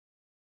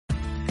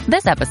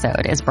This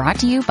episode is brought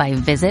to you by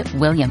Visit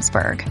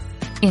Williamsburg.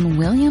 In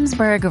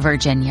Williamsburg,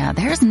 Virginia,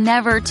 there's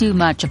never too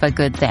much of a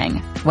good thing.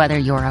 Whether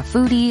you're a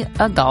foodie,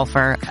 a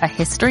golfer, a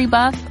history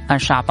buff, a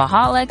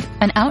shopaholic,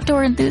 an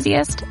outdoor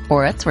enthusiast,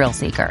 or a thrill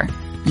seeker,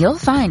 you'll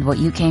find what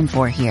you came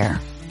for here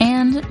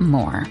and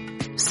more.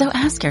 So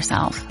ask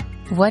yourself,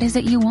 what is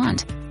it you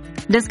want?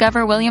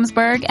 Discover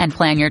Williamsburg and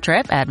plan your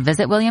trip at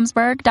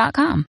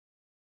visitwilliamsburg.com.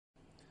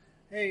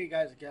 Hey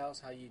guys and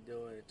gals, how you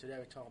doing? Today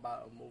we're talking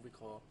about a movie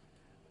called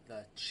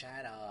The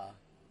Chatter.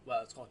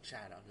 Well, it's called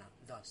Chatter, not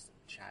The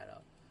Chatter.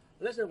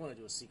 Unless they want to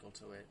do a sequel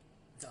to it.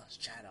 The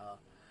Chatter.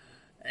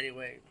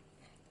 Anyway,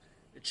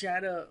 The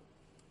Chatter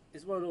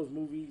is one of those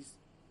movies,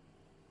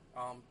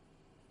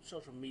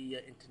 social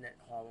media, internet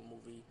horror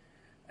movie.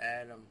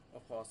 And,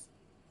 of course,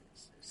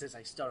 since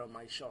I started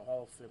my short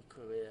horror film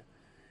career,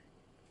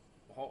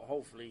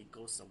 hopefully it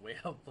goes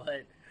somewhere,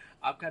 but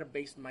I've kind of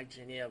based my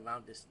journey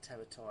around this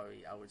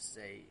territory, I would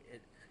say.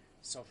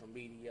 Social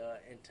media,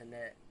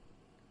 internet,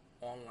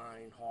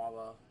 online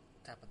horror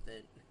type of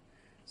thing.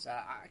 So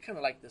I kind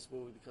of like this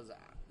movie because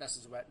this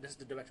is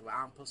the direction where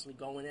I'm personally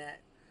going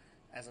at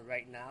as of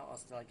right now.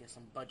 Until I get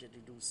some budget to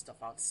do stuff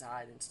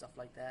outside and stuff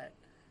like that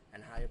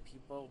and hire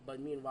people.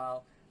 But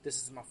meanwhile,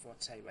 this is my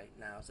forte right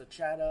now. So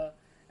Chatter,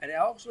 and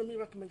also let me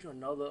recommend you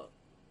another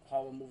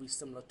horror movie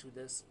similar to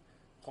this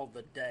called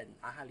The Den.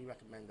 I highly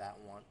recommend that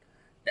one.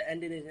 The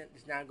ending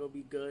is not going to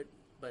be good,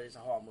 but it's a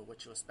horror movie,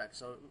 what you expect.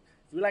 So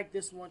if you like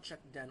this one, check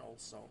The Den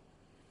also.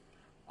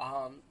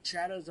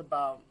 Chatter is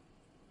about,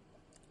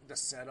 the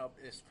setup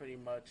is pretty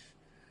much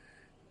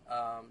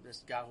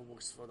this guy who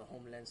works for the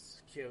Homeland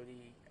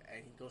Security,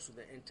 and he goes to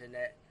the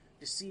internet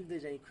to see if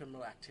there's any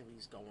criminal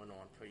activities going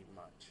on, pretty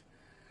much.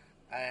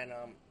 And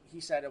he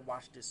started to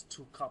watch these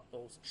two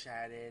couples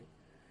chatting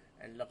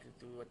and looking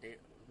through what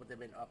they've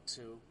been up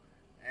to.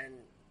 And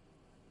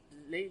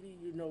lately,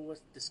 you know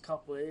what this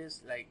couple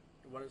is like.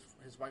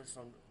 His wife's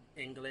from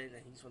England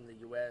and he's from the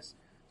U.S.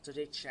 So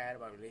they chat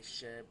about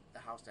relationship, the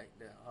house that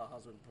her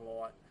husband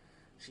bought.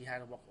 She had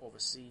to walk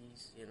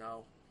overseas, you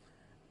know.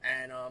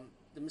 And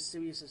the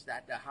mysterious is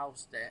that the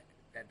house that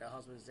the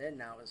husband's in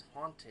now is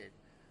haunted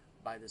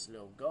by this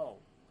little girl.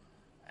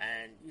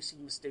 And you see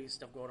mysterious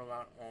stuff going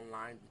around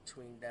online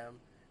between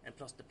them, and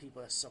plus the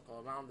people that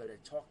circle around there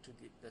that talk to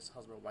this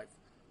husband-wife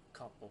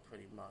couple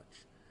pretty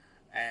much.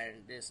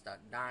 And they start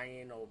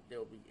dying or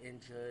they'll be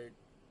injured,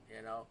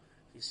 you know.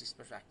 You see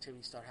special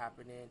activities start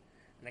happening,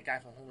 and the guy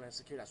from Homeland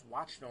Security that's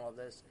watching all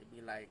this, it'd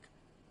be like,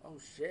 oh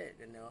shit,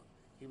 and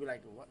he'd be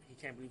like, what? He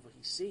can't believe what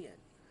he's seeing.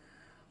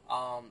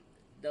 I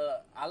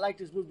like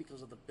this movie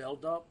because of the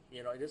build-up.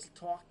 You know, it is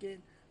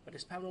talking, but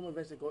there's paranormal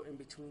events that go in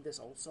between this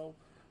also.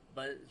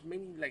 But it's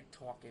mainly like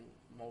talking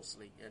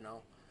mostly, you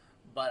know.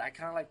 But I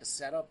kind of like the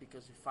setup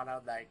because you find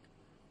out like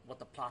what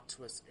the plot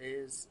twist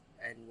is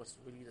and what's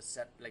really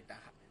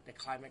the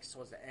climax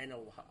towards the end,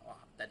 or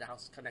that the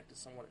house is connected to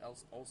someone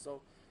else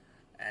also.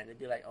 And it'd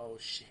be like, oh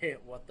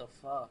shit, what the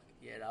fuck,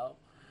 you know?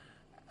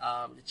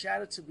 The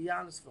Chatter, to be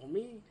honest, for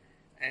me,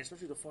 and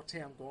especially the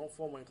forte I'm going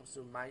for when it comes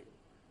to my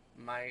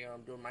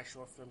doing my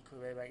short film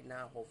career right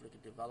now, hopefully I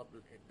can develop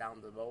it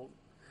down the road.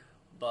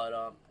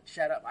 But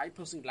Chatter, I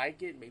personally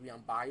like it. Maybe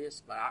I'm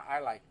biased, but I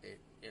liked it,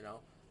 you know?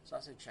 So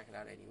I said check it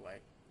out anyway.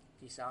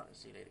 Peace out and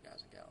see you later,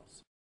 guys and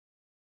gals.